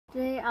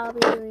I'll be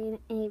doing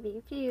a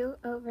review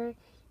over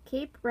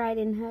Cape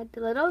Riding Hood,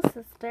 the little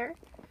sister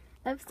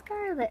of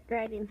Scarlet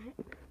Riding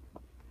Hood.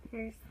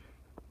 Here's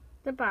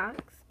the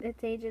box.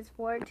 It's ages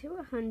 4 to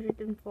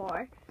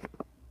 104.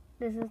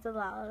 This is the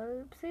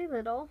Lalaloopsy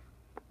Little.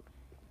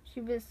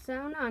 She was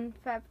sewn on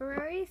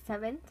February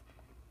 7th.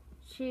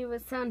 She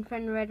was sewn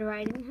from Red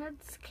Riding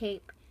Hood's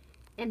cape,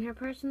 and her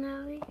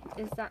personality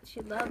is that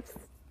she loves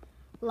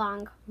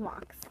long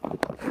walks.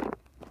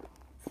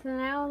 So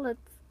now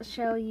let's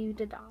show you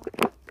the doll.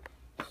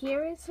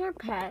 Here is her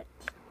pet.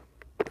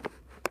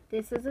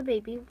 This is a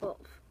baby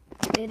wolf.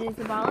 It is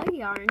a ball of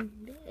yarn.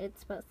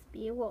 It's supposed to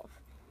be a wolf.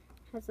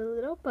 It has a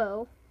little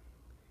bow.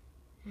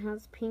 It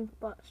has pink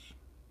bush.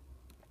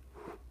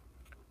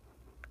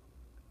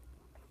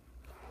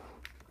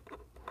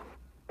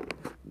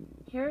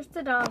 Here's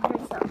the doll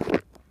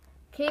herself.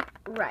 Cape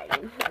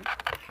Riding Hood.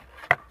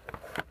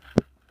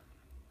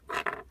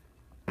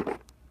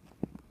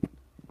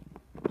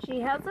 She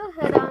has a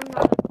hood on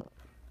that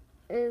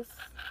is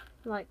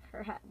like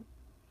her head.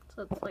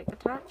 So it's like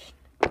attached.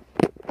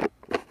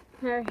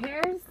 Her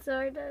hair is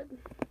sort of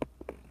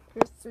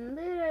just some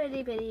little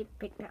itty bitty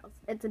pigtails.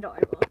 It's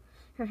adorable.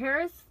 Her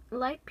hair is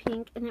light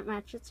pink and it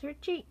matches her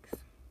cheeks.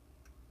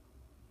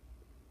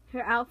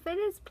 Her outfit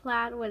is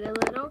plaid with a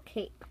little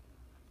cape.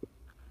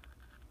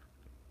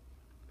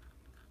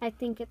 I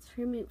think it's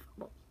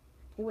removable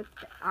with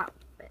the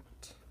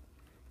outfit.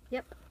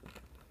 Yep.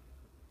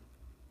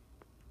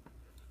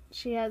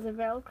 She has a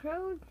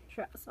Velcro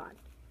dress on.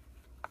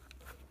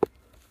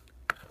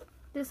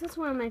 This is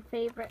one of my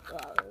favorite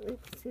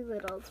Lalaloopsy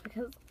Littles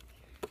because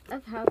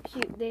of how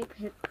cute they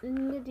put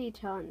in the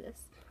detail in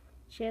this.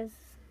 She has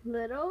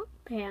little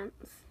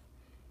pants.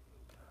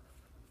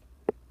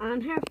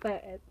 On her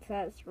foot it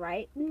says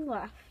right and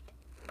left.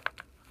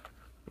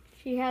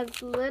 She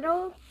has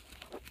little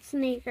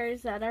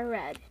sneakers that are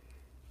red.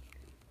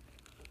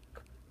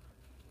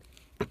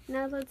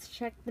 Now let's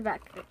check the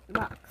back of the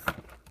box.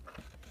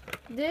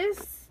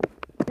 This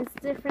is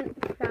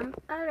different from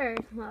other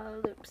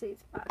Lalaloopsy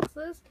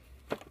boxes.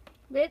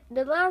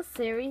 The last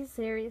series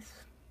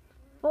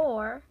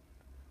 4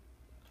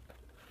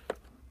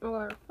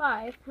 or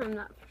 5, I'm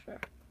not sure,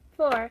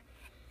 4,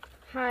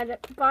 had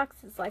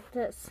boxes like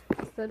this.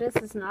 So this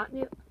is not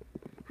new.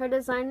 Her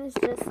design is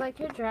just like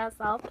her dress,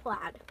 all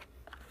plaid.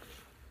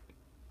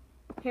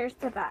 Here's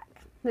the back.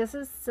 This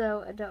is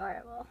so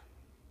adorable.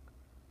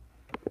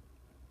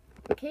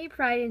 Cape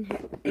Riding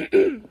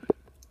Hood.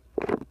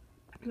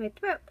 With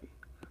rope.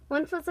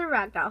 Once was a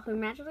rag doll who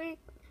magically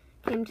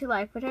came to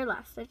life with her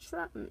last stitch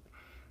settlement.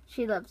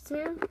 She loves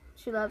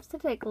to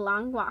take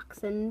long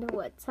walks in the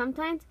woods.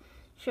 Sometimes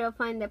she'll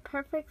find the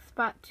perfect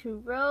spot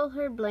to roll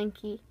her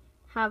blankie,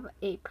 have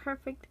a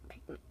perfect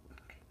picnic.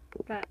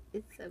 That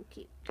is so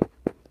cute.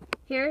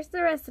 Here's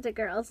the rest of the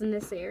girls in the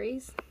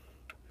series.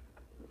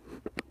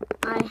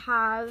 I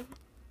have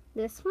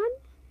this one,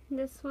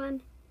 this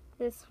one,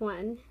 this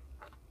one,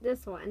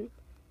 this one,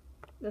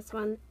 this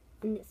one,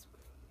 and this one.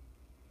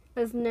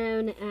 As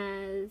known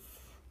as,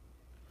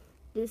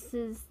 this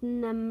is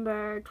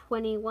number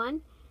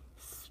 21,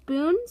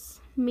 Spoons,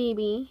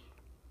 Mimi,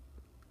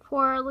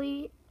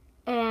 Twirly,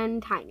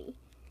 and Tiny.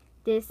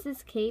 This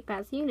is Cape,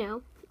 as you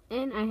know,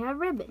 and I have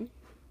Ribbon.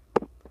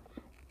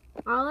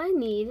 All I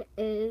need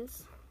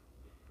is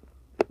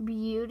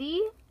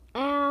Beauty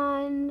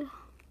and,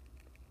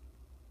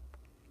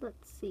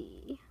 let's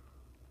see,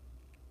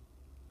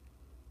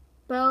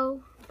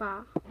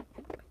 Boba.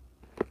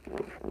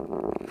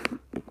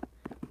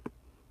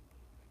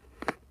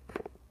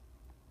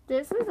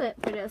 This is it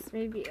for this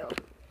review.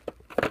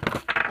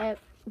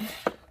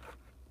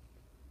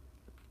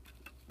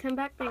 Come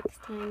back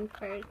next time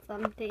for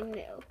something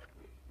new.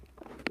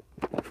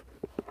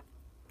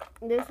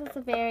 This is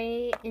a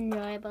very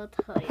enjoyable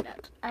toy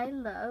that I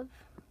love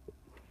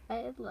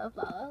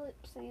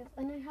Lalaloopsies,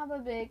 and I have a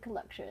big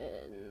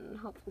collection.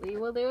 Hopefully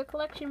we'll do a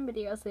collection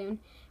video soon.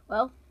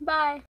 Well, bye!